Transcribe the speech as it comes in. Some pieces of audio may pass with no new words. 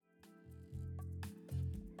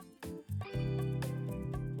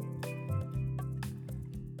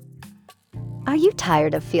Are you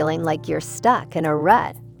tired of feeling like you're stuck in a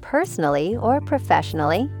rut, personally or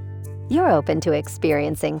professionally? You're open to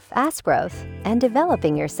experiencing fast growth and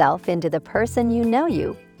developing yourself into the person you know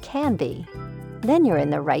you can be. Then you're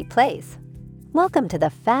in the right place. Welcome to the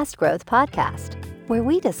Fast Growth Podcast, where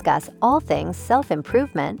we discuss all things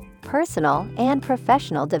self-improvement, personal and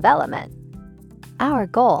professional development. Our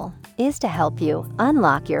goal is to help you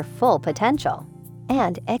unlock your full potential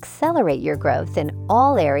and accelerate your growth in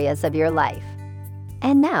all areas of your life.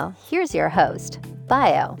 And now, here's your host,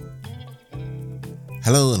 Bio.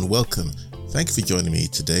 Hello and welcome. Thank you for joining me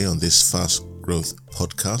today on this Fast Growth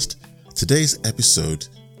Podcast. Today's episode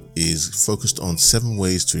is focused on 7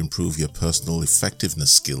 ways to improve your personal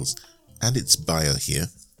effectiveness skills, and it's Bio here.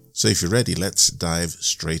 So if you're ready, let's dive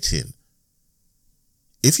straight in.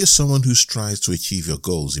 If you're someone who strives to achieve your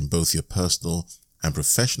goals in both your personal and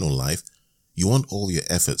professional life, you want all your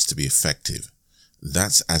efforts to be effective.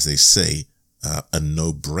 That's, as they say, a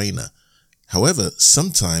no-brainer. However,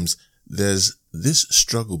 sometimes there's this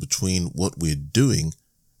struggle between what we're doing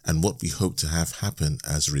and what we hope to have happen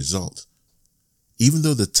as a result. Even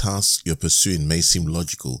though the tasks you're pursuing may seem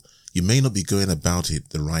logical, you may not be going about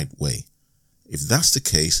it the right way. If that's the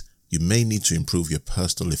case, you may need to improve your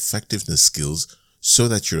personal effectiveness skills so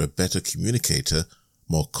that you're a better communicator,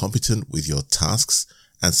 more competent with your tasks,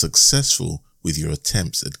 and successful with your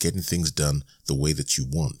attempts at getting things done the way that you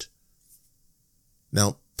want.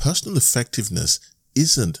 Now, personal effectiveness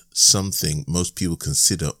isn't something most people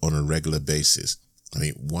consider on a regular basis. I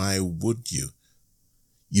mean, why would you?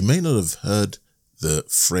 You may not have heard the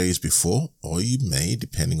phrase before, or you may,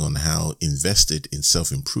 depending on how invested in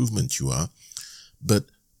self-improvement you are, but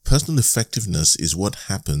personal effectiveness is what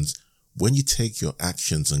happens when you take your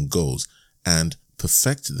actions and goals and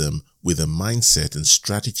perfect them with a mindset and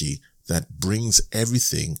strategy that brings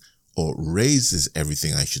everything, or raises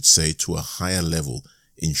everything, I should say, to a higher level,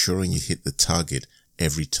 ensuring you hit the target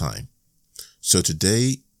every time. So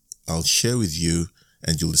today, I'll share with you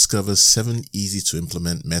and you'll discover 7 easy to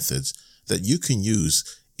implement methods that you can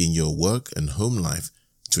use in your work and home life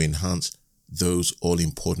to enhance those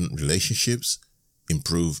all-important relationships,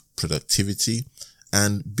 improve productivity,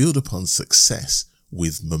 and build upon success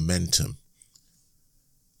with momentum.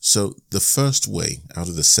 So the first way out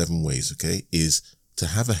of the 7 ways, is to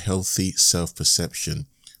have a healthy self-perception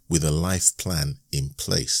with a life plan in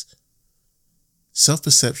place.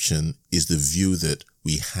 Self-perception is the view that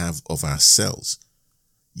we have of ourselves.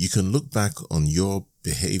 You can look back on your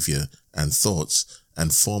behavior and thoughts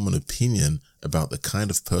and form an opinion about the kind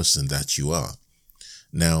of person that you are.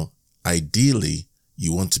 Now, ideally,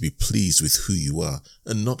 you want to be pleased with who you are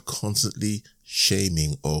and not constantly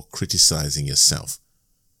shaming or criticizing yourself.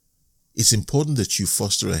 It's important that you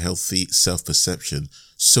foster a healthy self-perception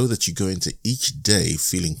so that you go into each day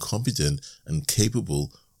feeling competent and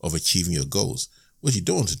capable of achieving your goals. What you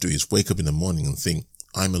don't want to do is wake up in the morning and think,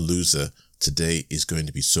 I'm a loser. Today is going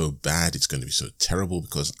to be so bad. It's going to be so terrible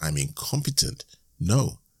because I'm incompetent.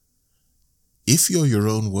 No. If you're your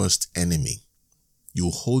own worst enemy,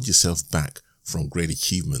 you'll hold yourself back from great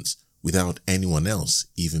achievements without anyone else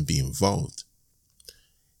even being involved.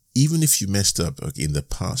 Even if you messed up in the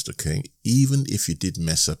past, even if you did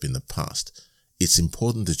mess up in the past, it's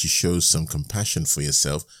important that you show some compassion for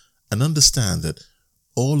yourself and understand that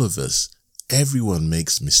all of us, everyone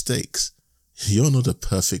makes mistakes. You're not a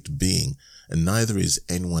perfect being, and neither is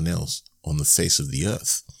anyone else on the face of the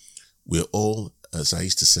earth. We're all, as I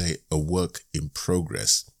used to say, a work in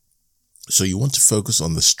progress. So you want to focus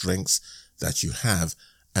on the strengths that you have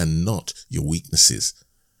and not your weaknesses.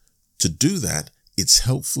 To do that, it's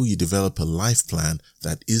helpful you develop a life plan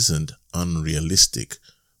that isn't unrealistic,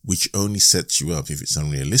 which only sets you up, if it's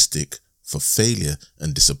unrealistic, for failure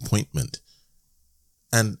and disappointment.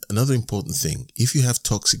 And another important thing, if you have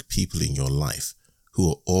toxic people in your life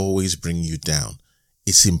who are always bringing you down,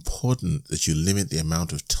 it's important that you limit the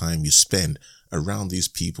amount of time you spend around these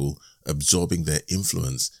people, absorbing their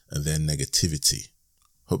influence and their negativity.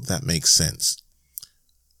 Hope that makes sense.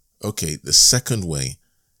 Okay, the second way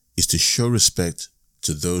is to show respect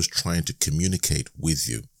to those trying to communicate with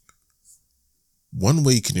you. One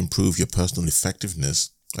way you can improve your personal effectiveness,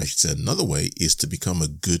 I should say another way, is to become a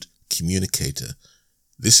good communicator.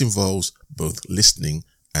 This involves both listening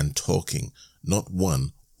and talking, not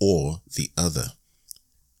one or the other.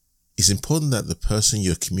 It's important that the person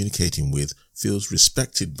you're communicating with feels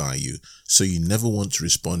respected by you, so you never want to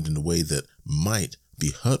respond in a way that might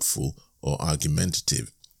be hurtful or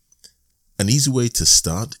argumentative. An easy way to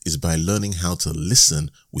start is by learning how to listen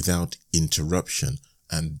without interruption,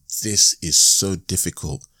 and this is so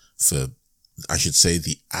difficult for, I should say,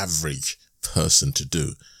 the average person to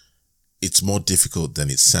do. it's more difficult than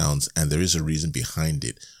it sounds, and there is a reason behind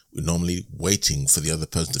it. We're normally waiting for the other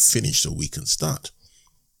person to finish so we can start.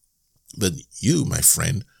 But you, my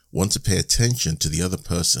friend, want to pay attention to the other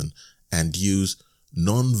person and use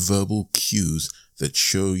non-verbal cues that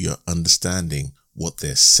show you're understanding what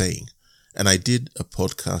they're saying. And I did a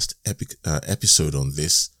podcast episode on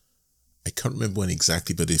this. I can't remember when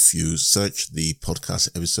exactly, but if you search the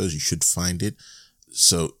podcast episodes, you should find it.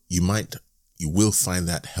 So you will find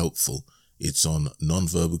that helpful. It's on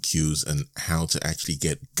nonverbal cues and how to actually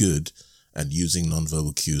get good at using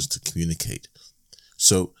nonverbal cues to communicate.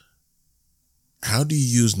 So how do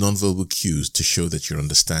you use nonverbal cues to show that you're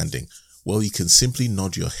understanding? Well, you can simply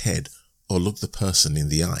nod your head or look the person in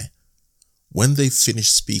the eye. When they finish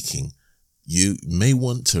speaking, you may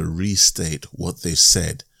want to restate what they've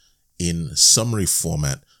said in summary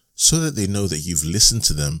format so that they know that you've listened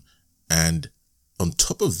to them, and on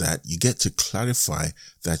top of that, you get to clarify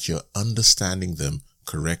that you're understanding them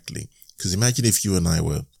correctly. Because imagine if you and I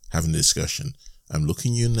were having a discussion. I'm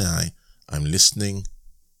looking you in the eye, I'm listening,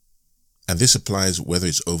 and this applies whether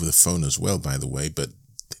it's over the phone as well, by the way, but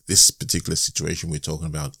this particular situation we're talking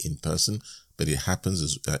about in person, but it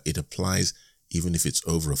happens it applies even if it's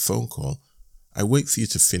over a phone call. I wait for you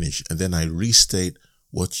to finish and then I restate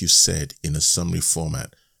what you said in a summary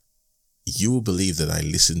format. You will believe that I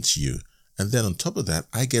listened to you. And then on top of that,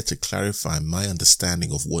 I get to clarify my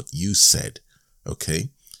understanding of what you said. Okay?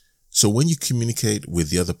 So when you communicate with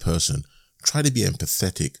the other person, try to be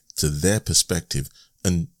empathetic to their perspective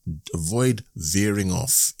and avoid veering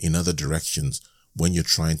off in other directions when you're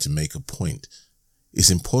trying to make a point. It's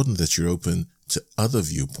important that you're open to other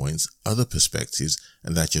viewpoints, other perspectives,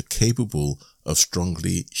 and that you're capable of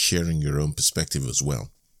strongly sharing your own perspective as well.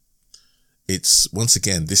 It's, once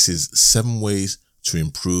again, this is 7 ways to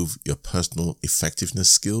improve your personal effectiveness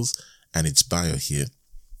skills, and it's bio here.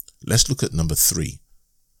 Let's look at number 3.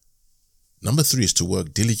 Number 3 is to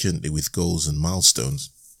work diligently with goals and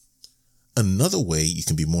milestones. Another way you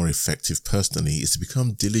can be more effective personally is to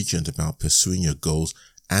become diligent about pursuing your goals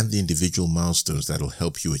and the individual milestones that will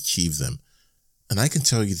help you achieve them. And I can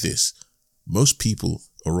tell you this, most people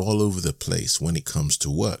are all over the place when it comes to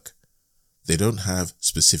work. They don't have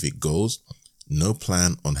specific goals, no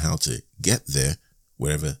plan on how to get there,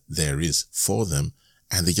 wherever there is for them,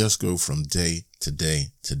 and they just go from day to day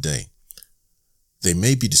to day. They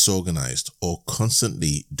may be disorganized or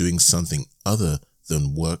constantly doing something other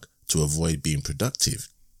than work to avoid being productive.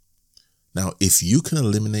 Now, if you can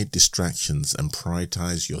eliminate distractions and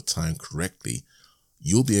prioritize your time correctly,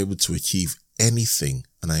 you'll be able to achieve anything,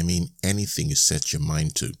 and I mean anything you set your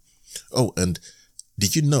mind to. Oh, and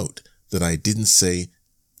did you note that I didn't say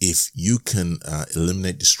if you can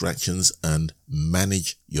eliminate distractions and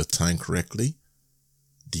manage your time correctly?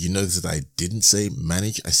 Did you notice that I didn't say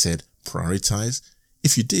manage? I said prioritize.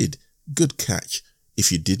 If you did, good catch.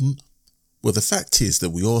 If you didn't, well, the fact is that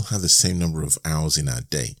we all have the same number of hours in our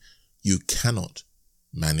day. You cannot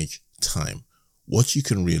manage time. What you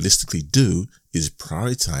can realistically do is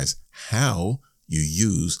prioritize how you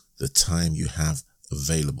use the time you have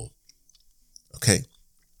available. Okay.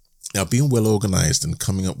 Now, being well organized and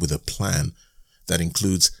coming up with a plan that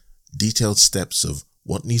includes detailed steps of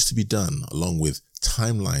what needs to be done, along with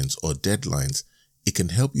timelines or deadlines, it can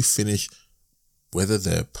help you finish whether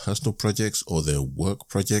they're personal projects or they're work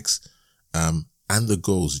projects, and the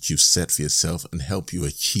goals that you've set for yourself, and help you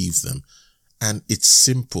achieve them. And it's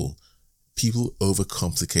simple. People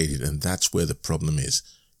overcomplicate it, and that's where the problem is.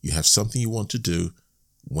 You have something you want to do.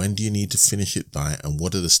 When do you need to finish it by, and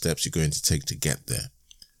what are the steps you're going to take to get there?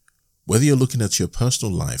 Whether you're looking at your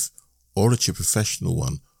personal life or at your professional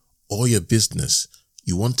one or your business,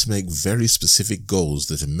 you want to make very specific goals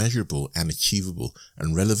that are measurable and achievable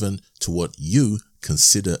and relevant to what you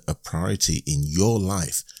consider a priority in your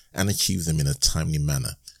life, and achieve them in a timely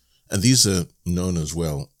manner. And these are known as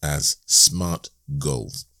well as SMART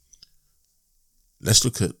goals. Let's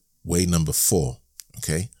look at way number 4,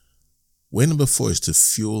 okay? Way number 4 is to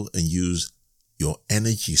fuel and use your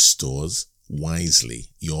energy stores wisely,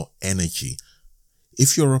 your energy.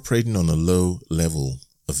 If you're operating on a low level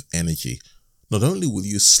of energy, not only will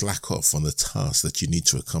you slack off on the tasks that you need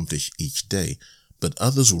to accomplish each day, but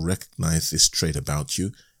others will recognize this trait about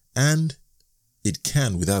you, and it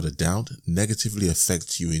can, without a doubt, negatively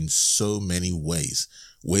affect you in so many ways.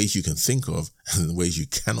 Ways you can think of and ways you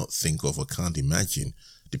cannot think of or can't imagine,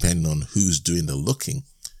 depending on who's doing the looking.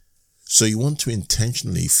 So you want to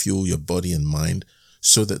intentionally fuel your body and mind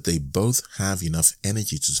so that they both have enough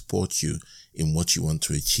energy to support you in what you want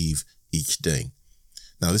to achieve each day.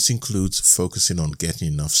 Now, this includes focusing on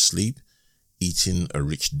getting enough sleep, eating a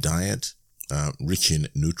rich diet, rich in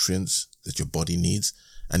nutrients, that your body needs,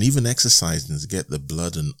 and even exercising to get the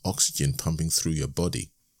blood and oxygen pumping through your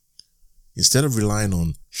body. Instead of relying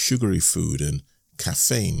on sugary food and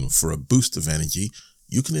caffeine for a boost of energy,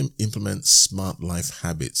 you can implement smart life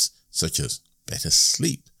habits such as better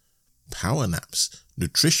sleep, power naps,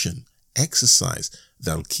 nutrition, exercise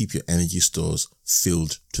that'll keep your energy stores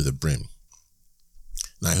filled to the brim.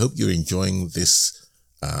 Now, I hope you're enjoying this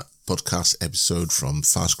podcast episode from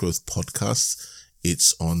Fast Growth Podcasts.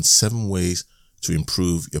 It's on 7 ways to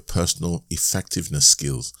improve your personal effectiveness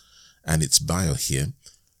skills, and it's bio here.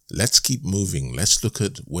 Let's keep moving. Let's look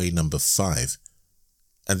at way number 5.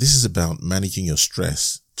 And this is about managing your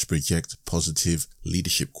stress to project positive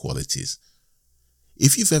leadership qualities.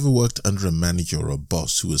 If you've ever worked under a manager or a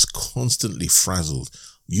boss who is constantly frazzled,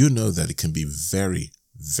 you know that it can be very,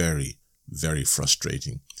 very, very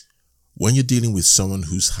frustrating. When you're dealing with someone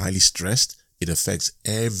who's highly stressed, it affects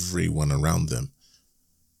everyone around them.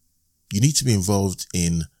 You need to be involved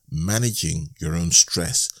in managing your own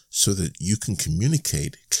stress so that you can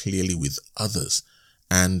communicate clearly with others.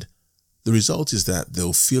 And the result is that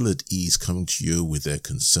they'll feel at ease coming to you with their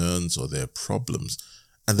concerns or their problems.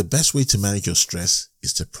 And the best way to manage your stress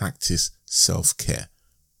is to practice self-care.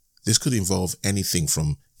 This could involve anything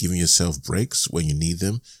from giving yourself breaks when you need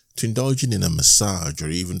them to indulging in a massage or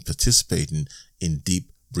even participating in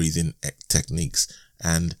deep breathing techniques.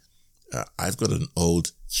 And I've got an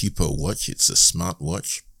old cheaper watch. It's a smart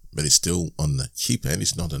watch, but it's still on the cheap end.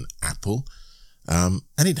 It's not an Apple. And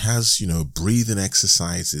it has, breathing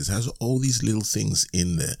exercises, has all these little things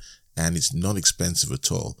in there, and it's not expensive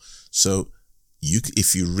at all. So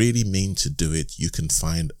if you really mean to do it, you can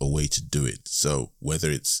find a way to do it. So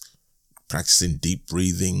whether it's practicing deep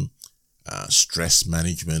breathing, stress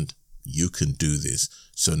management, you can do this.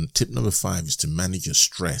 So tip number 5 is to manage your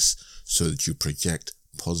stress so that you project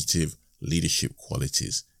positive leadership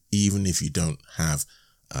qualities, even if you don't have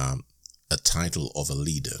a title of a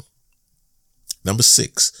leader. Number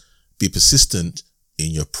 6, be persistent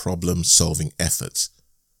in your problem-solving efforts.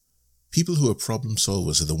 People who are problem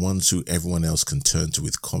solvers are the ones who everyone else can turn to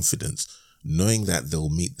with confidence, knowing that they'll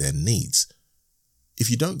meet their needs. If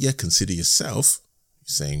you don't yet consider yourself,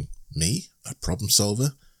 saying, me, a problem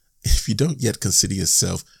solver? If you don't yet consider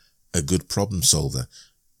yourself a good problem solver,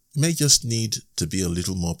 you may just need to be a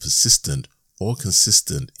little more persistent or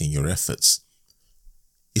consistent in your efforts.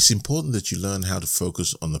 It's important that you learn how to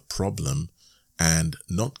focus on the problem and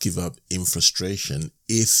not give up in frustration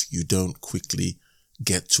if you don't quickly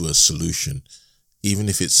get to a solution, even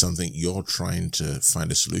if it's something you're trying to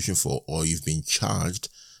find a solution for, or you've been charged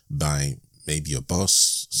by maybe your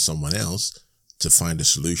boss, someone else, to find a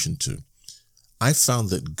solution to. I found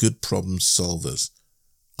that good problem solvers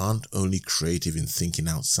aren't only creative in thinking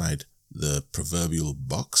outside the proverbial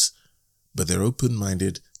box, but they're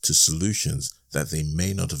open-minded to solutions that they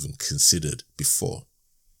may not have considered before.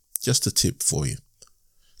 Just a tip for you.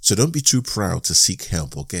 So don't be too proud to seek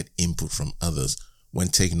help or get input from others when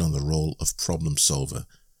taking on the role of problem solver.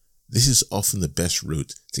 This is often the best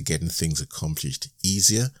route to getting things accomplished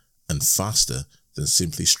easier and faster than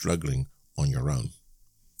simply struggling on your own.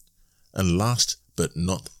 And last but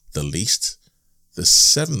not the least, the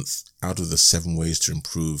 7th out of the 7 ways to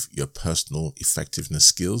improve your personal effectiveness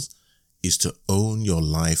skills is to own your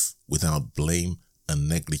life without blame and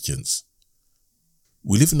negligence.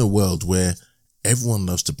 We live in a world where everyone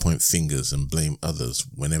loves to point fingers and blame others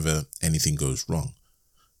whenever anything goes wrong.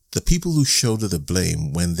 The people who shoulder the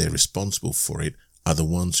blame when they're responsible for it are the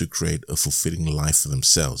ones who create a fulfilling life for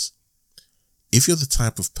themselves. If you're the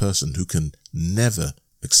type of person who can never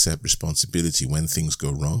accept responsibility when things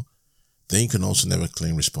go wrong, then you can also never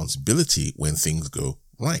claim responsibility when things go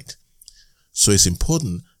right. So it's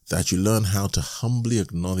important that you learn how to humbly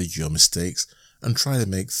acknowledge your mistakes and try to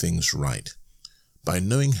make things right. By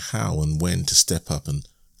knowing how and when to step up and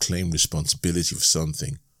claim responsibility for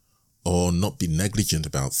something, or not be negligent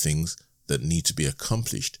about things that need to be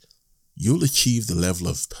accomplished, you'll achieve the level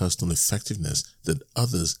of personal effectiveness that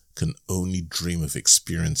others can only dream of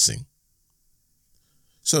experiencing.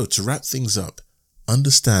 So to wrap things up,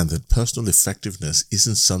 understand that personal effectiveness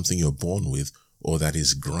isn't something you're born with or that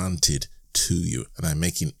is granted to you. And I'm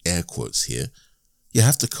making air quotes here. You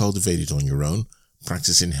have to cultivate it on your own,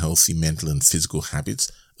 practicing healthy mental and physical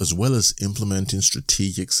habits, as well as implementing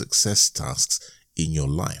strategic success tasks in your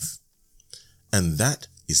life. And that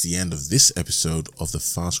is the end of this episode of the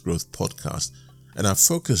Fast Growth Podcast. And our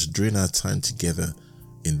focus during our time together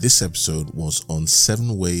in this episode was on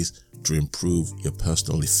 7 ways to improve your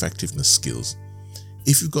personal effectiveness skills.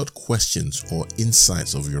 If you've got questions or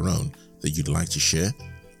insights of your own that you'd like to share,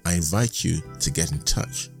 I invite you to get in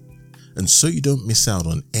touch. And so you don't miss out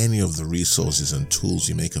on any of the resources and tools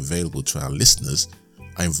we make available to our listeners,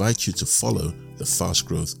 I invite you to follow the Fast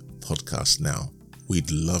Growth Podcast now.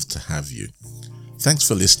 We'd love to have you. Thanks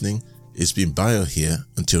for listening. It's been Bayo here.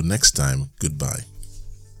 Until next time, goodbye.